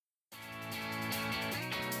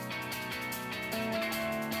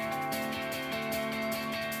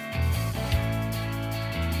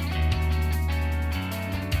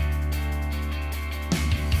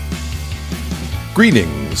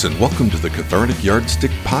Greetings and welcome to the Cathartic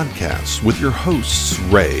Yardstick Podcast with your hosts,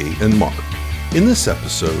 Ray and Mark. In this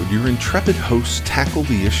episode, your intrepid hosts tackle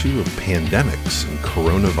the issue of pandemics and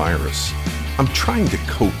coronavirus. I'm trying to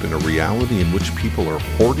cope in a reality in which people are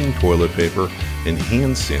hoarding toilet paper and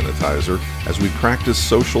hand sanitizer as we practice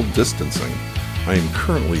social distancing. I am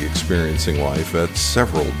currently experiencing life at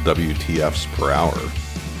several WTFs per hour.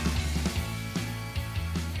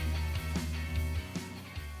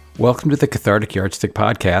 Welcome to the Cathartic Yardstick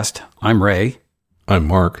Podcast. I'm Ray. I'm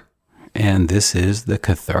Mark. And this is the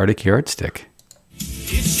Cathartic Yardstick.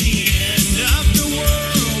 It's the end of the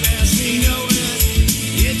world as we know it.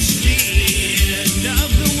 It's the end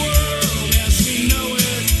of the world as we know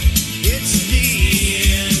it. It's the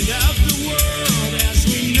end of the world as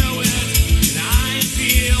we know it. And I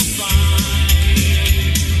feel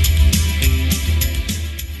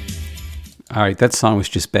fine. All right, that song was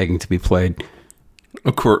just begging to be played.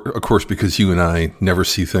 Of course, because you and I never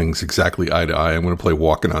see things exactly eye to eye, I'm going to play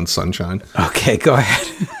Walking on Sunshine. Okay, go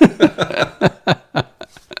ahead.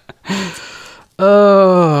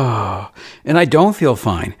 Oh, and I don't feel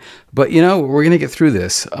fine. But, we're going to get through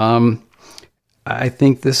this. I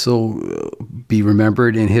think this will be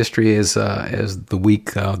remembered in history as the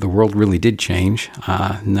week the world really did change.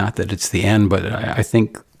 Not that it's the end, but I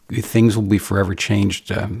think things will be forever changed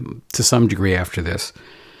to some degree after this.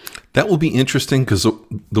 That will be interesting because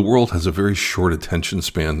the world has a very short attention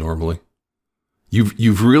span normally.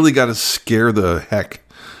 You've really got to scare the heck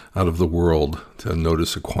out of the world to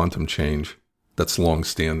notice a quantum change that's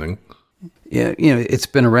long-standing. Yeah, it's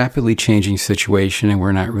been a rapidly changing situation, and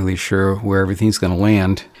we're not really sure where everything's going to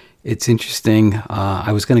land. It's interesting.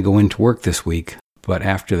 I was going to go into work this week, but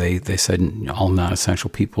after they said all non-essential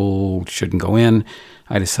people shouldn't go in,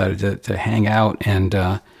 I decided to hang out,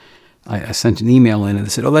 and I sent an email in and they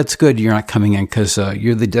said, "Oh, that's good. You're not coming in because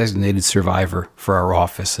you're the designated survivor for our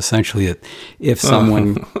office." Essentially, if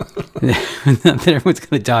someone, not that everyone's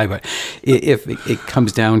going to die, but if it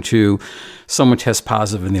comes down to someone tests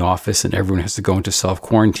positive in the office and everyone has to go into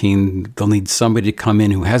self-quarantine, they'll need somebody to come in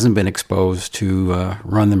who hasn't been exposed to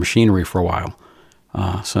run the machinery for a while.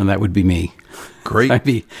 So that would be me. Great. I'd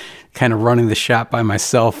be kind of running the shop by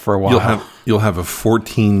myself for a while. You'll have a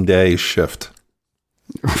 14-day shift.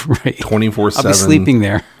 Right. 24/7. I'll be sleeping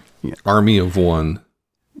there. Army of one.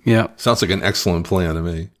 Yeah. Sounds like an excellent plan to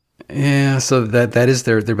me. Yeah, so that is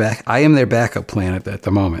their back. I am their backup plan at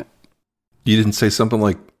the moment. You didn't say something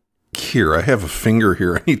like, "Here, I have a finger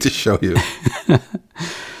here. I need to show you."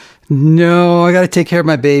 No, I got to take care of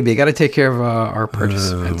my baby. I got to take care of our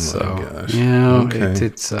participants. Oh my gosh. Okay.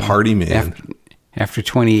 It's party man. After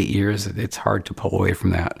 28 years, it's hard to pull away from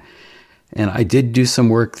that. And I did do some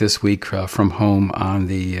work this week from home on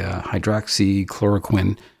the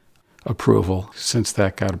hydroxychloroquine approval, since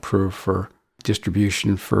that got approved for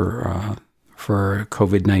distribution for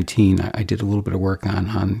COVID-19. I did a little bit of work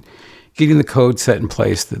on getting the code set in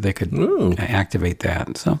place that they could activate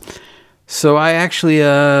that. So I actually,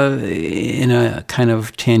 in a kind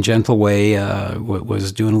of tangential way,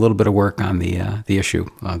 was doing a little bit of work on the issue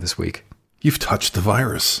this week. You've touched the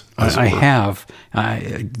virus. I have.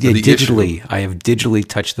 Digitally. Issue. I have digitally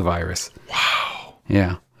touched the virus. Wow.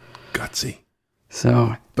 Yeah. Gutsy.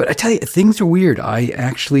 So, but I tell you, things are weird. I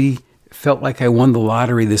actually felt like I won the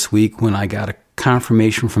lottery this week when I got a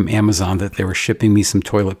confirmation from Amazon that they were shipping me some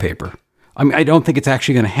toilet paper. I mean, I don't think it's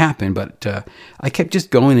actually going to happen, but I kept just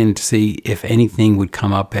going in to see if anything would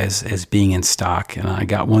come up as being in stock. And I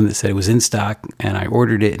got one that said it was in stock, and I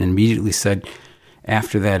ordered it and immediately said,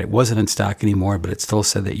 after that, it wasn't in stock anymore, but it still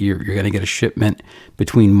said that you're going to get a shipment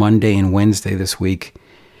between Monday and Wednesday this week.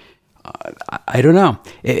 I don't know.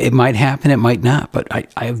 It might happen, it might not, but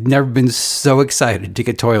I've never been so excited to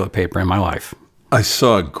get toilet paper in my life. I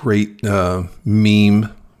saw a great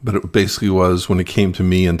meme, but it basically was when it came to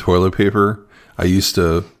me and toilet paper, I used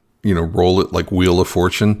to, roll it like Wheel of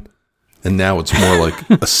Fortune, and now it's more like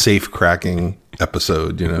a safe cracking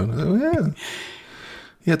episode,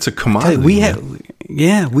 Yeah, it's a commodity.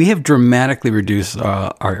 We have dramatically reduced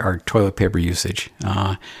our toilet paper usage,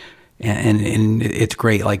 and it's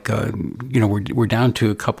great. Like we're down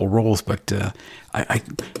to a couple rolls, but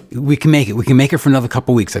we can make it. We can make it for another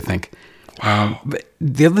couple weeks, I think. Wow. But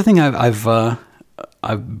the other thing I've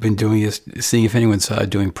been doing is seeing if anyone's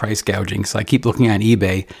doing price gouging. So I keep looking on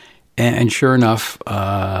eBay, and sure enough,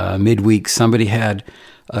 midweek somebody had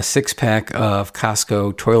a 6-pack of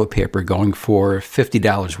Costco toilet paper going for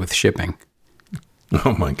 $50 with shipping.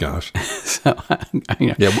 Oh my gosh! So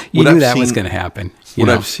you knew that was going to happen.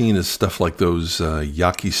 I've seen is stuff like those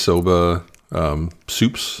yakisoba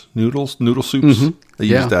soups, noodle soups, that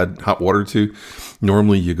you Yeah. just add hot water to.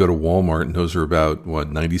 Normally you go to Walmart and those are about,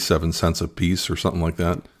 97 cents a piece or something like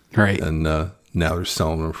that. Right. And now they're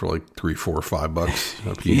selling them for like $3, $4,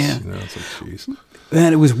 $5 a piece. Yeah. It's like, geez.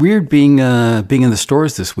 And it was weird being in the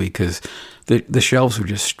stores this week because the shelves were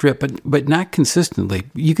just stripped, but not consistently.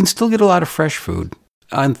 You can still get a lot of fresh food.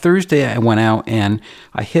 On Thursday, I went out and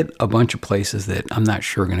I hit a bunch of places that I'm not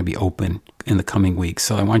sure are going to be open in the coming weeks.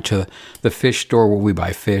 So I went to the fish store where we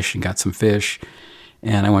buy fish and got some fish.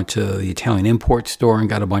 And I went to the Italian import store and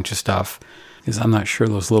got a bunch of stuff because I'm not sure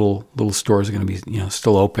those little stores are going to be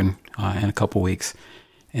still open in a couple weeks.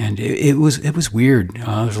 And it was weird.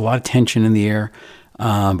 There's a lot of tension in the air.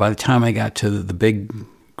 By the time I got to the big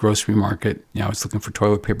grocery market, I was looking for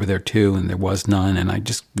toilet paper there too, and there was none. And I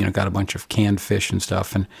just got a bunch of canned fish and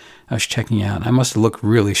stuff, and I was checking out. I must have looked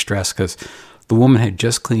really stressed because the woman had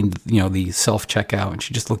just cleaned the self checkout, and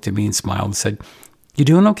she just looked at me and smiled and said, "You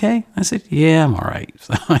doing okay?" I said, "Yeah, I'm all right."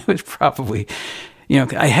 So I was probably,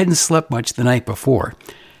 I hadn't slept much the night before.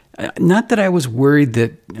 Not that I was worried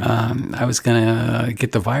that I was going to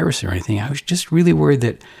get the virus or anything. I was just really worried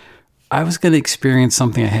that I was going to experience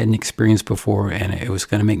something I hadn't experienced before, and it was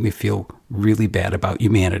going to make me feel really bad about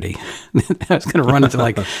humanity. I was going to run into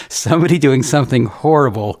like somebody doing something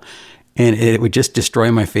horrible, and it would just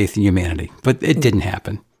destroy my faith in humanity. But it didn't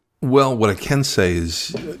happen. Well, what I can say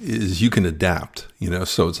is you can adapt,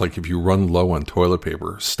 so it's like if you run low on toilet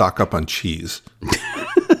paper, stock up on cheese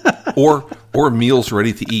or meals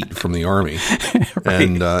ready to eat from the army. Right.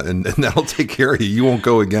 And that'll take care of you. You won't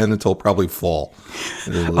go again until probably fall.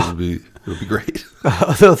 It'll be great.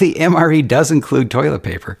 Although the MRE does include toilet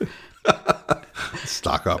paper.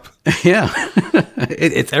 Stock up. Yeah.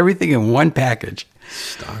 It's everything in one package.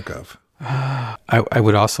 Stock up. I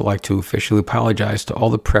would also like to officially apologize to all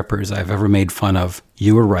the preppers I've ever made fun of.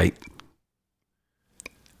 You were right.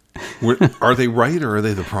 Are they right or are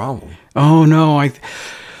they the problem? Oh, no.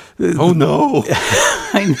 Oh, no.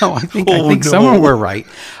 I know. I think some of them were right.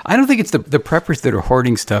 I don't think it's the preppers that are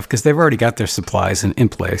hoarding stuff because they've already got their supplies in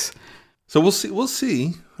place. So we'll see. We'll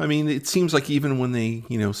see. I mean, it seems like even when they,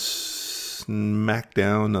 smack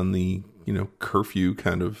down on the, curfew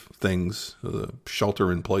kind of things,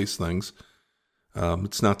 shelter in place things,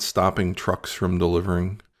 it's not stopping trucks from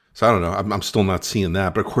delivering. So I don't know. I'm still not seeing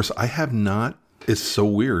that. But of course, I have not. It's so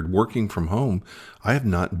weird working from home. I have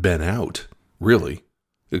not been out really,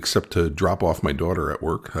 except to drop off my daughter at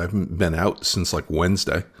work. I haven't been out since like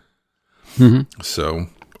Wednesday. Mm-hmm. So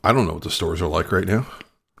I don't know what the stores are like right now.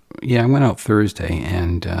 Yeah, I went out Thursday,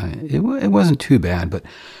 and it wasn't too bad. But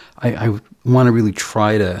I want to really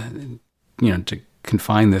try to, to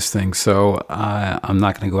confine this thing. So I'm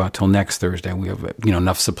not going to go out till next Thursday. We have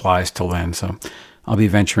enough supplies till then. So I'll be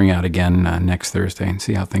venturing out again next Thursday and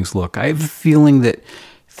see how things look. I have a feeling that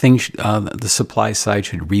the supply side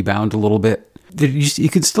should rebound a little bit. You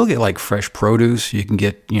can still get like fresh produce. You can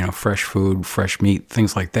get fresh food, fresh meat,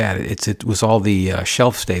 things like that. It was all the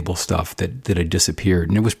shelf stable stuff that had disappeared,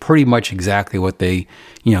 and it was pretty much exactly what the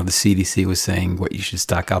CDC was saying. What you should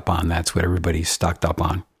stock up on. That's what everybody's stocked up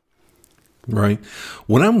on. Right.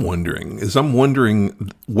 What I'm wondering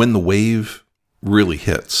when the wave really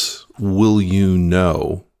hits, will you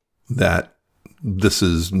know that this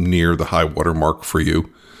is near the high water mark for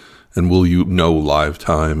you? And will you know live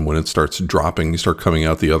time when it starts dropping, you start coming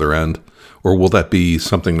out the other end? Or will that be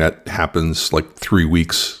something that happens like 3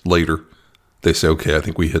 weeks later? They say, okay, I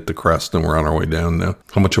think we hit the crest and we're on our way down now.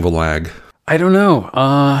 How much of a lag? I don't know.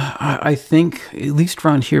 I think, at least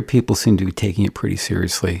around here, people seem to be taking it pretty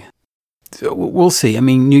seriously. So we'll see. I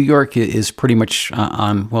mean, New York is pretty much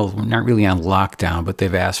not really on lockdown, but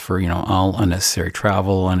they've asked for, all unnecessary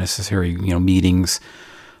travel, unnecessary, meetings,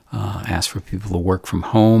 asked for people to work from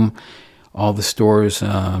home. All the stores,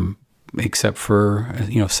 except for,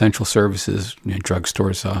 essential services,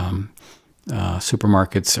 drugstores,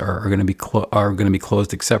 supermarkets are going to be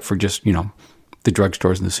closed, except for just, the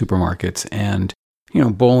drugstores and the supermarkets. And,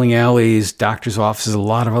 bowling alleys, doctors' offices, a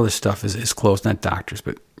lot of other stuff is closed. Not doctors,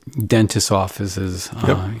 but dentist offices.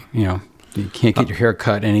 Yep. You can't get your hair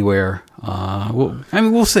cut anywhere.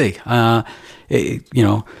 We'll see.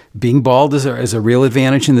 Being bald is a real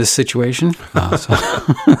advantage in this situation. So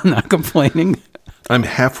I'm not complaining. I'm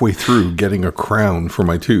halfway through getting a crown for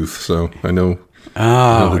my tooth, so I know,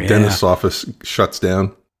 the dentist's office shuts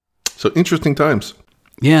down. So interesting times.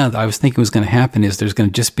 Yeah, I was thinking what's going to happen is there's going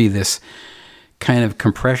to just be this kind of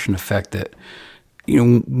compression effect that,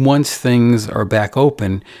 once things are back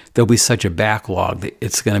open, there'll be such a backlog that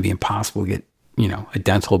it's going to be impossible to get, a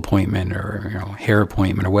dental appointment or, hair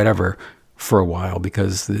appointment or whatever for a while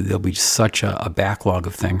because there'll be such a backlog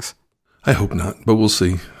of things. I hope not, but we'll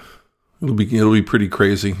see. It'll be pretty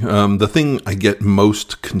crazy. The thing I get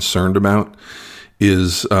most concerned about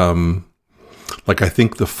is I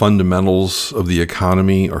think the fundamentals of the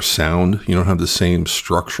economy are sound. You don't have the same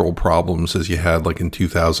structural problems as you had like in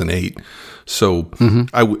 2008. So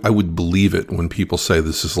I would believe it when people say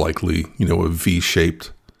this is likely, a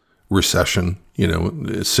V-shaped recession,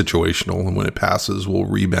 it's situational, and when it passes, we'll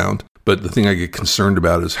rebound. But the thing I get concerned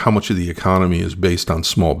about is how much of the economy is based on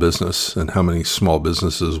small business and how many small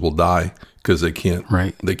businesses will die because they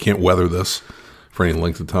can't weather this for any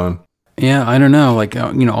length of time. Yeah, I don't know.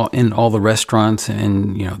 In all the restaurants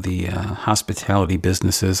and, the hospitality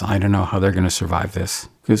businesses, I don't know how they're going to survive this.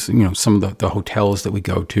 Because, some of the hotels that we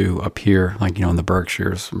go to up here, in the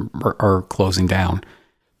Berkshires, are closing down.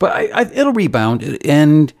 But it'll rebound.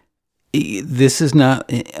 And this is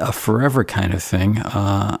not a forever kind of thing.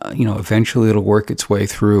 Eventually it'll work its way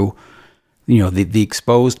through, the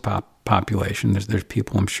exposed population. There's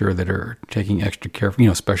people, I'm sure, that are taking extra care,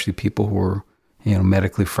 especially people who are,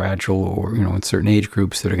 medically fragile or, in certain age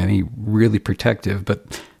groups that are going to be really protective.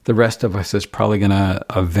 But the rest of us is probably going to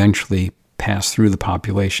eventually pass through the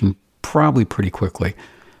population probably pretty quickly.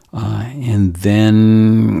 And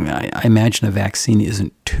then I imagine a vaccine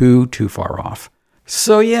isn't too far off.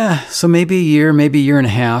 So maybe a year and a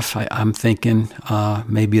half, I'm thinking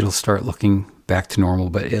maybe it'll start looking back to normal,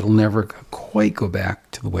 but it'll never quite go back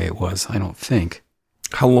to the way it was, I don't think.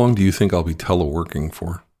 How long do you think I'll be teleworking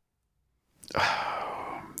for?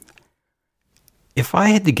 If I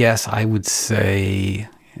had to guess, I would say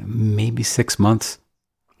maybe 6 months.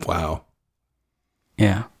 Wow.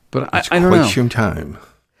 Yeah, but That's I don't know. quite some time.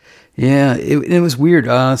 Yeah, it was weird.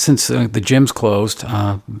 Since the gym's closed,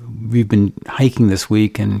 we've been hiking this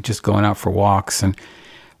week and just going out for walks. And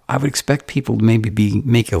I would expect people to maybe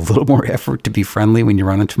make a little more effort to be friendly when you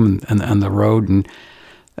run into them on the road. And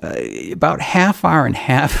about half hour and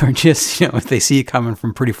half are just, if they see you coming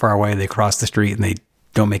from pretty far away, they cross the street and they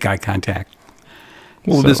don't make eye contact.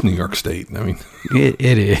 Well, it is New York State. I mean, it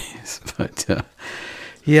is, but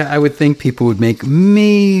I would think people would make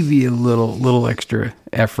maybe a little extra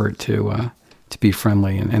effort to be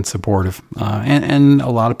friendly and supportive, and a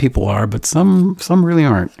lot of people are, but some really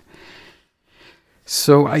aren't.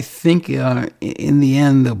 So I think in the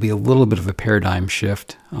end there'll be a little bit of a paradigm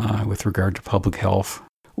shift with regard to public health.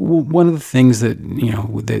 One of the things that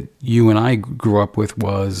that you and I grew up with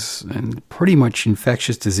was, and pretty much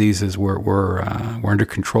infectious diseases were under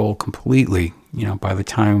control completely. By the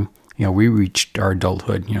time we reached our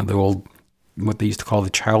adulthood, the old, what they used to call the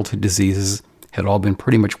childhood diseases, had all been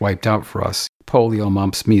pretty much wiped out for us. Polio,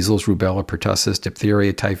 mumps, measles, rubella, pertussis,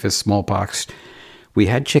 diphtheria, typhus, smallpox. We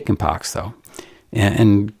had chickenpox though,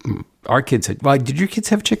 and our kids had. Well, did your kids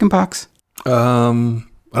have chickenpox? I don't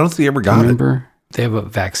think they ever got it. Remember? They have a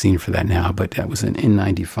vaccine for that now, but that was in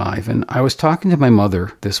 95. And I was talking to my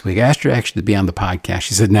mother this week. I asked her actually to be on the podcast.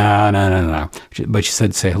 She said, no. But she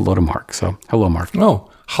said, say hello to Mark. So, hello, Mark.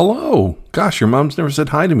 Oh, hello. Gosh, your mom's never said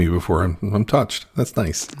hi to me before. I'm touched. That's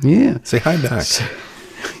nice. Yeah. Say hi back.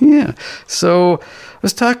 Yeah. So I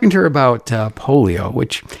was talking to her about polio,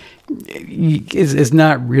 which is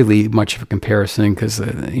not really much of a comparison because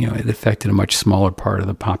it affected a much smaller part of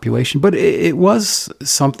the population, but it was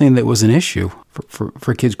something that was an issue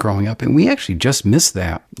for kids growing up, and we actually just missed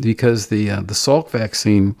that because the Salk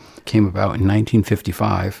vaccine came about in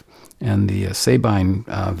 1955, and the Sabine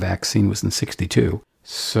vaccine was in 62.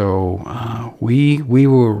 So we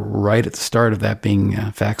were right at the start of that being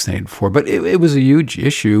vaccinated for, but it was a huge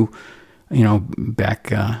issue,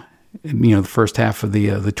 back. The first half of the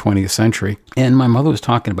 20th century. And my mother was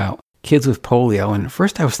talking about kids with polio. And at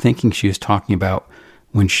first I was thinking she was talking about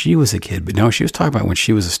when she was a kid, but no, she was talking about when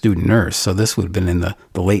she was a student nurse. So this would have been in the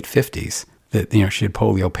late 50s that, she had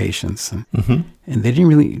polio patients. And, and they didn't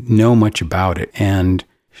really know much about it. And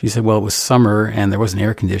she said, well, it was summer and there wasn't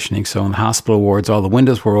air conditioning. So in the hospital wards, all the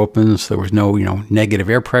windows were open. So there was no, negative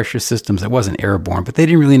air pressure systems. It wasn't airborne, but they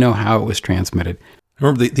didn't really know how it was transmitted. I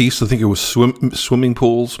remember they used to think it was swimming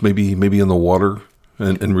pools, maybe in the water,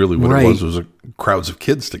 and really what right. it was crowds of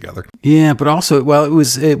kids together. Yeah, but also, well,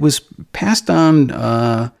 it was passed on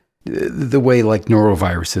the way like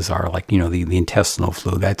noroviruses are, like the intestinal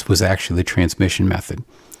flu. That was actually the transmission method.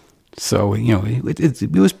 So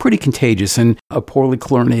it was pretty contagious, and a poorly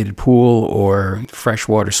chlorinated pool or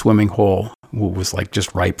freshwater swimming hole was like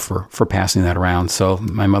just ripe for passing that around. So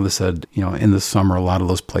my mother said, in the summer, a lot of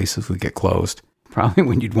those places would get closed. Probably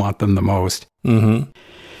when you'd want them the most. Mm-hmm.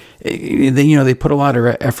 They put a lot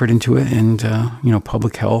of effort into it, and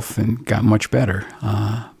public health, and got much better.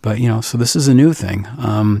 But so this is a new thing,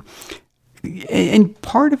 and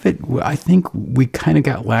part of it, I think we kind of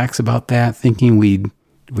got lax about that, thinking we'd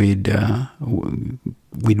we'd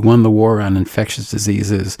won the war on infectious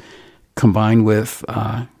diseases, combined with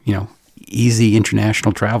easy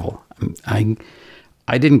international travel.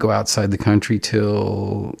 I didn't go outside the country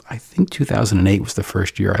till I think 2008 was the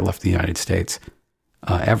first year I left the United States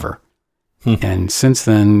ever. And since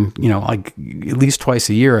then, like at least twice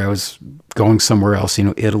a year, I was going somewhere else,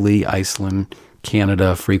 Italy, Iceland,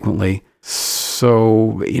 Canada frequently.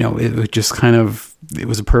 So, it was just it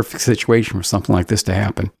was a perfect situation for something like this to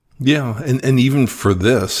happen. Yeah. And even for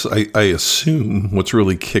this, I assume what's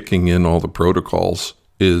really kicking in all the protocols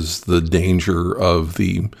is the danger of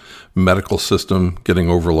the medical system getting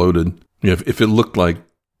overloaded. If it looked like,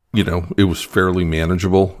 it was fairly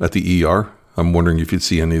manageable at the ER, I'm wondering if you'd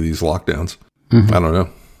see any of these lockdowns. I don't know.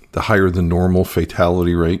 The higher than normal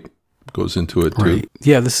fatality rate goes into it too. Right.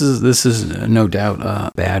 Yeah, this is no doubt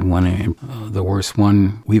a bad one, and the worst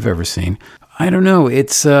one we've ever seen. I don't know.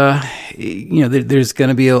 It's there's going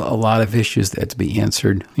to be a lot of issues that have to be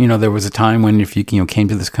answered. There was a time when if you came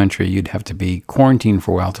to this country, you'd have to be quarantined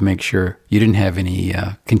for a while to make sure you didn't have any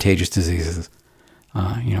contagious diseases.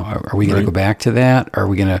 Are we going to go back to that? Are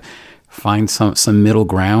we going to find some middle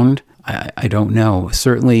ground? I don't know.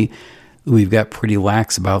 Certainly, we've got pretty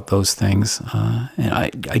lax about those things, and I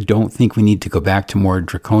don't think we need to go back to more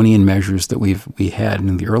draconian measures that we had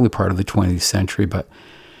in the early part of the 20th century. But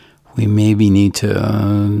we maybe need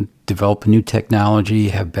to develop a new technology,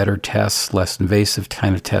 have better tests, less invasive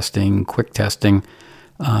kind of testing, quick testing,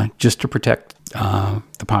 just to protect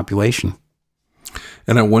the population.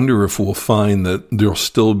 And I wonder if we'll find that there'll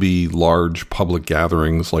still be large public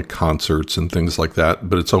gatherings like concerts and things like that,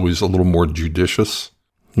 but it's always a little more judicious.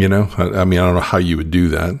 I mean, I don't know how you would do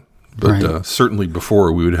that, but Right. Certainly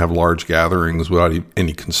before we would have large gatherings without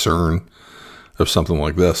any concern of something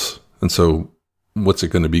like this. And so what's it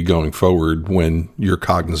going to be going forward when you're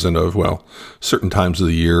cognizant of, well, certain times of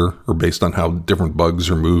the year or based on how different bugs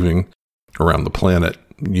are moving around the planet,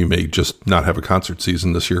 you may just not have a concert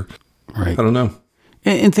season this year. Right. I don't know.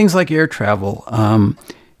 And things like air travel, and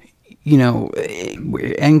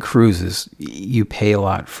cruises, you pay a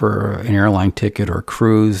lot for an airline ticket or a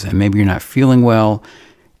cruise, and maybe you're not feeling well.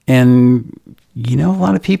 And, a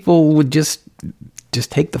lot of people would just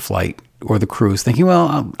take the flight or the cruise thinking,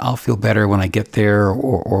 well, I'll feel better when I get there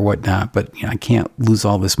or whatnot. But, I can't lose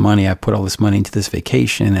all this money. I put all this money into this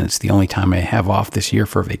vacation, and it's the only time I have off this year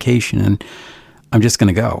for a vacation, and I'm just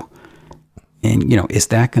going to go. And, is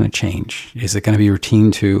that going to change? Is it going to be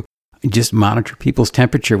routine to just monitor people's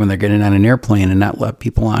temperature when they're getting on an airplane and not let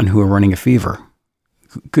people on who are running a fever?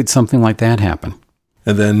 Could something like that happen?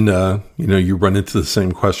 And then, you run into the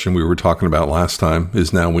same question we were talking about last time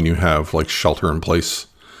is now when you have like shelter in place,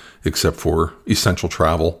 except for essential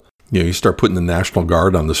travel, you start putting the National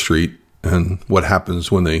Guard on the street. And what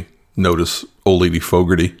happens when they notice old lady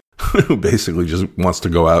Fogarty, who basically just wants to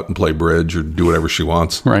go out and play bridge or do whatever she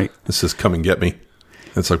wants. Right. It says, come and get me.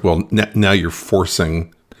 It's like, well, now you're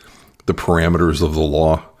forcing the parameters of the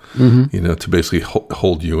law, to basically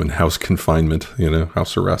hold you in house confinement,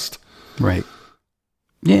 house arrest. Right.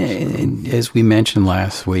 Yeah. And as we mentioned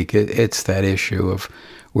last week, it's that issue of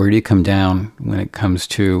where do you come down when it comes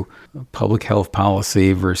to public health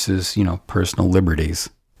policy versus, personal liberties.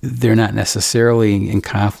 They're not necessarily in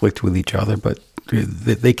conflict with each other, but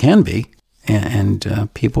they can be. And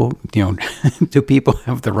people, do people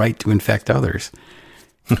have the right to infect others?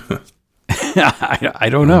 I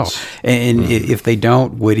don't know. And if they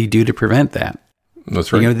don't, what do you do to prevent that?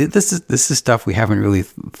 That's right. This is stuff we haven't really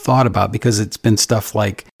thought about because it's been stuff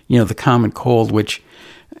like, the common cold, which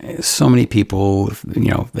so many people,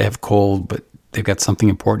 they have cold, but they've got something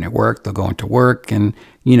important at work. They'll go into work and,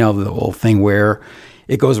 the whole thing where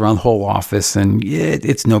it goes around the whole office and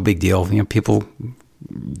it's no big deal. People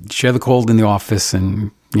share the cold in the office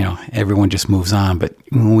and, everyone just moves on. But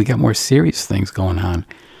when we got more serious things going on,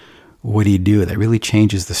 what do you do? That really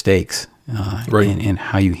changes the stakes Right. in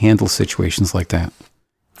how you handle situations like that.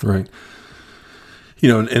 Right.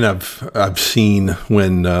 And I've seen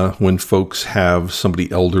when folks have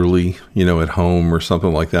somebody elderly, at home or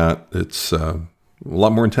something like that, it's a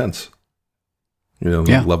lot more intense.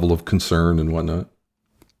 The level of concern and whatnot.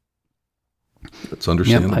 It's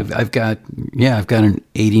understandable. Yep, I've got an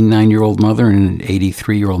 89-year-old mother and an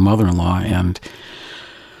 83-year-old mother-in-law, and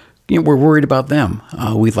we're worried about them.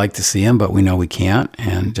 We'd like to see them, but we know we can't.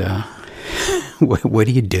 And what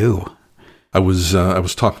do you do? I was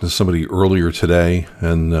talking to somebody earlier today,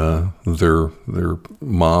 and their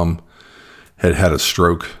mom had a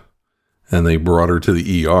stroke, and they brought her to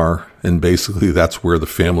the ER, and basically that's where the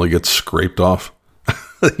family gets scraped off.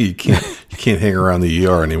 You can't hang around the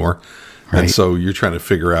ER anymore. Right. And so you're trying to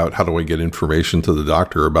figure out, how do I get information to the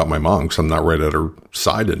doctor about my mom? Because I'm not right at her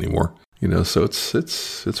side anymore. So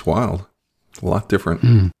it's wild. A lot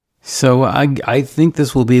different. So I think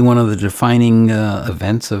this will be one of the defining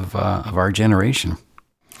events of our generation.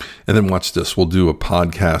 And then watch this. We'll do a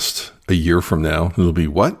podcast a year from now. And it'll be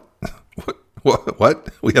what? What?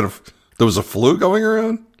 There was a flu going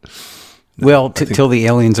around? Well, till the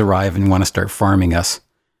aliens arrive and want to start farming us.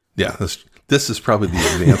 Yeah, this is probably the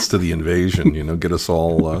advance to the invasion. Get us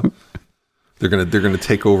all. They're gonna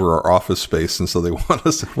take over our office space, and so they want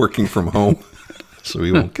us working from home, so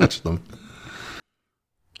we won't catch them.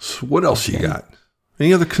 So what else you got?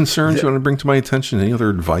 Any other concerns you want to bring to my attention? Any other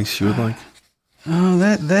advice you would like? Oh,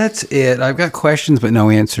 that's it. I've got questions, but no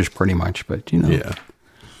answers, pretty much. But yeah,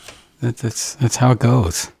 that's how it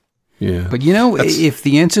goes. Yeah, but if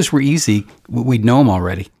the answers were easy, we'd know them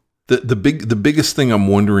already. The biggest thing I'm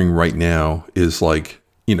wondering right now is, like,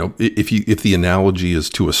 if the analogy is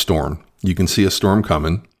to a storm, you can see a storm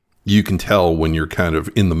coming. You can tell when you're kind of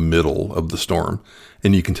in the middle of the storm,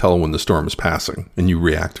 and you can tell when the storm is passing, and you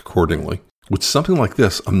react accordingly. With something like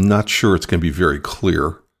this, I'm not sure it's going to be very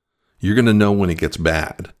clear. You're going to know when it gets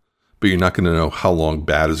bad, but you're not going to know how long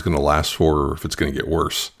bad is going to last for, or if it's going to get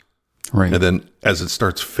worse. Right. And then as it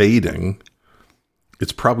starts fading,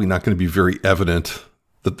 it's probably not going to be very evident.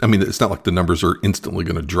 It's not like the numbers are instantly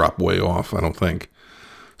going to drop way off, I don't think.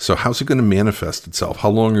 So how's it going to manifest itself? How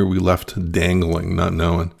long are we left dangling, not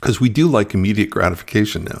knowing? Because we do like immediate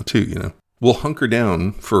gratification now, too, We'll hunker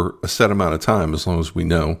down for a set amount of time as long as we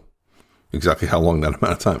know exactly how long that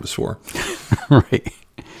amount of time is for. Right.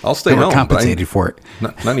 I'll stay home. We're compensated for it.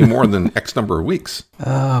 Not any more than X number of weeks.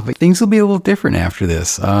 But things will be a little different after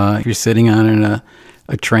this. If you're sitting on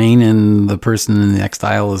a train and the person in the next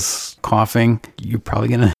aisle is coughing, you're probably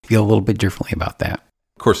going to feel a little bit differently about that.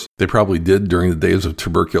 Of course, they probably did during the days of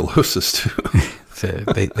tuberculosis, too. So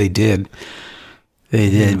they did. They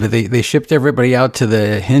did. But they shipped everybody out to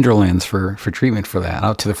the hinterlands for treatment for that,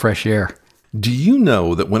 out to the fresh air. Do you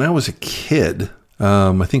know that when I was a kid,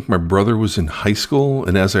 I think my brother was in high school,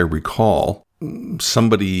 and as I recall,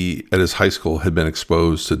 somebody at his high school had been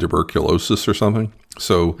exposed to tuberculosis or something.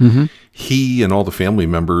 So he and all the family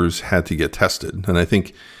members had to get tested. And I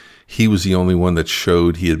think he was the only one that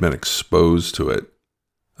showed he had been exposed to it.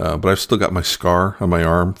 But I've still got my scar on my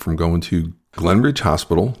arm from going to Glenridge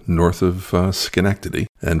Hospital, north of Schenectady,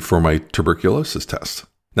 and for my tuberculosis test.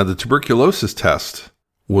 Now, the tuberculosis test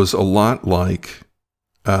was a lot like,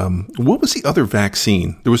 what was the other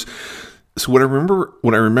vaccine? So what I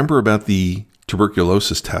remember about the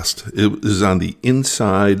tuberculosis test, it was on the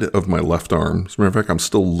inside of my left arm. As a matter of fact, I'm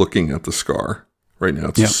still looking at the scar right now.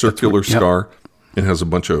 It's a circular scar. It has a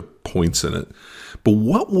bunch of points in it. But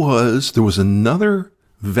there was another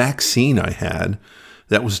vaccine I had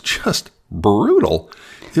that was just brutal.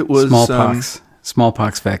 It was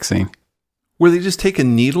smallpox vaccine. Where they just take a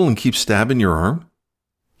needle and keep stabbing your arm?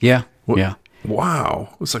 Yeah. Yeah.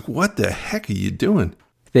 Wow. It's like, what the heck are you doing?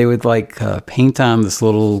 They would paint on this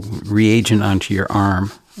little reagent onto your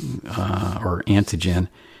arm or antigen,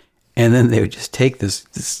 and then they would just take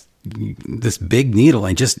this big needle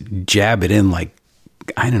and just jab it in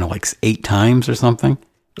 8 times or something.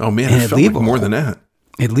 Oh man, it felt like more than that.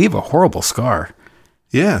 It'd leave a horrible scar.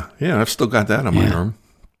 Yeah, I've still got that on my arm.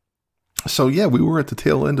 So yeah, we were at the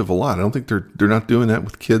tail end of a lot. I don't think they're not doing that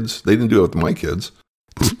with kids. They didn't do it with my kids.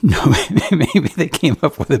 No, maybe they came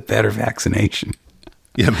up with a better vaccination.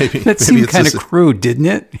 Yeah, maybe. That seemed kind of crude, didn't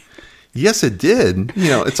it? Yes, it did.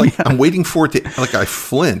 It's like I'm waiting for it to, I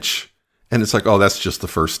flinch, and it's like, oh, that's just the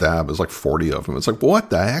first stab. There's 40 of them. It's like, what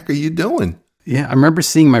the heck are you doing? Yeah, I remember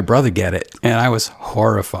seeing my brother get it, and I was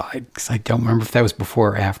horrified because I don't remember if that was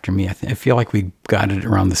before or after me. I feel like we got it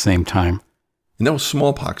around the same time. And that was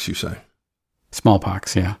smallpox, you say?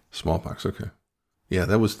 Smallpox, yeah. Smallpox, okay. Yeah,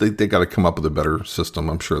 that was, they got to come up with a better system.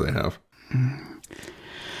 I'm sure they have.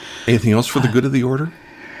 Anything else for the good of the order?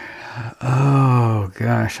 Oh,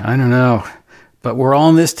 gosh, I don't know. But we're all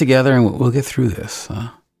in this together, and we'll get through this.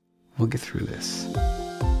 We'll get through this.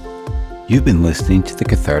 You've been listening to the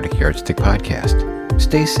Cathartic Yardstick Podcast.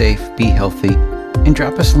 Stay safe, be healthy, and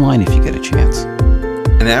drop us a line if you get a chance.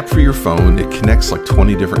 An app for your phone. It connects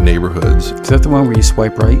 20 different neighborhoods. Is that the one where you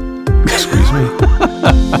swipe right? Excuse me?